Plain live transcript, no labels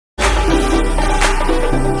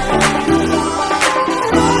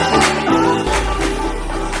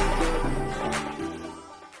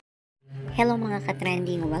mga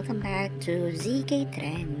ka-trending, welcome back to ZK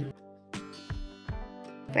Trend.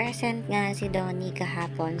 Present nga si Donny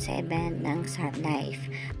kahapon sa event ng Sunlife,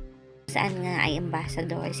 saan nga ay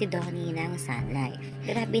ambassador si Donny ng Sunlife.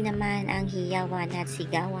 Grabe naman ang hiyawan at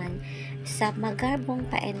sigawan sa magarbong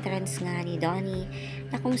pa-entrance nga ni Donny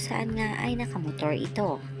na kung saan nga ay nakamotor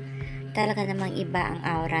ito. Talaga namang iba ang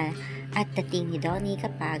aura at dating ni Donny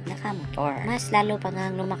kapag nakamotor. Mas lalo pa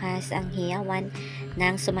ngang lumakas ang hiyawan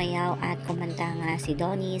nang sumayaw at kumanta nga si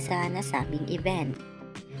Donny sa nasabing event.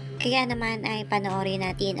 Kaya naman ay panoorin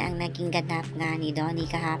natin ang naging ganap nga ni Donny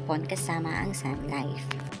kahapon kasama ang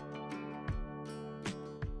Sunlife.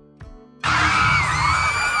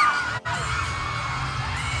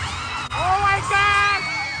 Oh my God!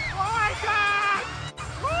 Oh my God!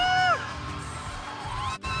 Woo!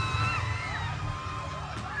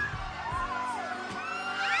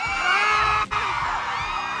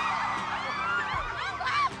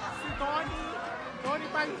 Si Donny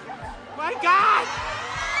pa. My God!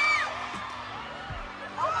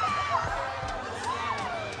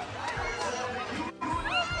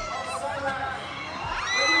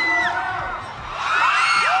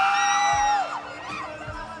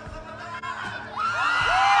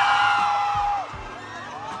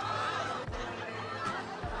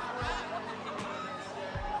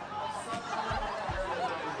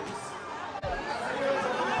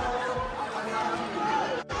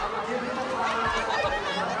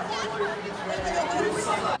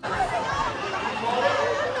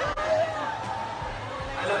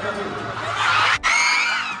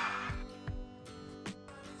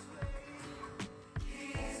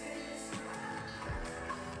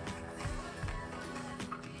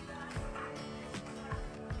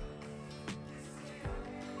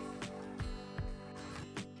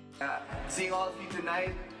 Seeing all of you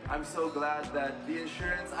tonight, I'm so glad that the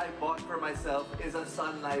insurance I bought for myself is a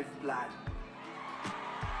Sunlife plan.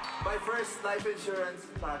 My first life insurance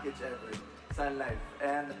package ever, Sunlife.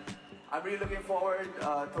 And I'm really looking forward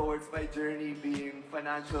towards my journey being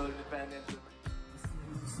financial independent.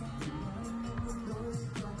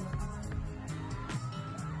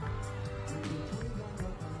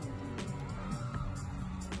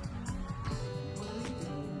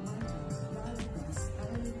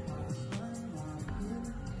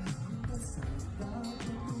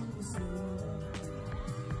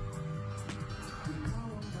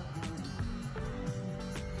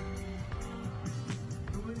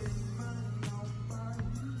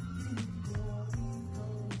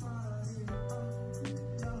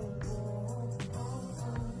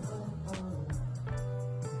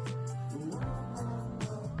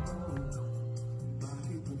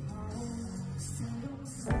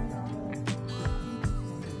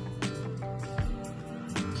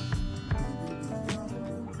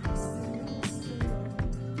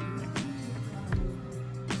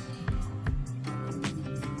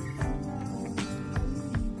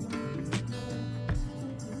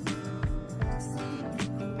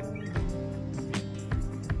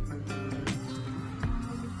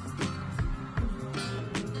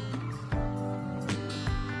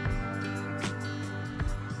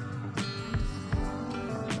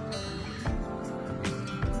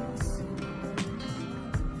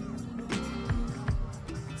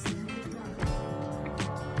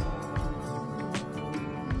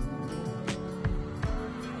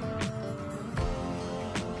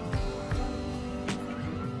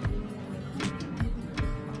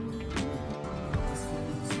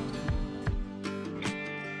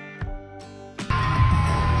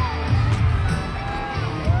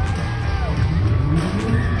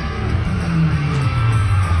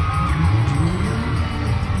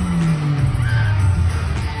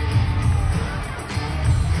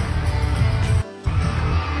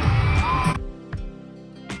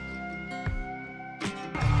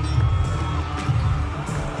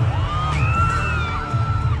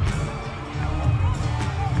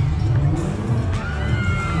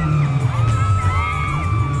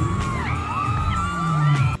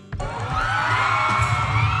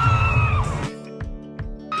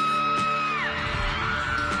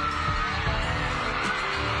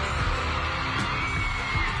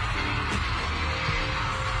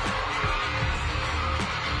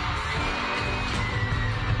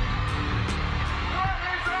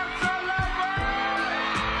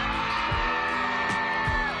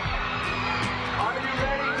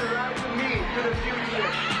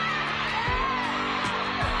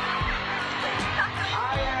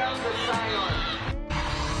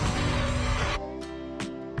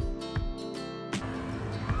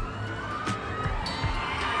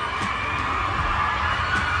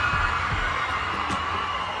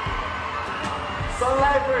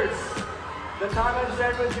 Sunlifers, The time I've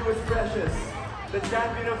shared with you is precious. The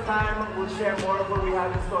champion of time will share more of what we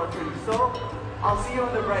have in store for you. So, I'll see you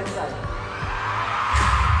on the bright side.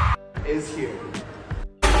 Is here.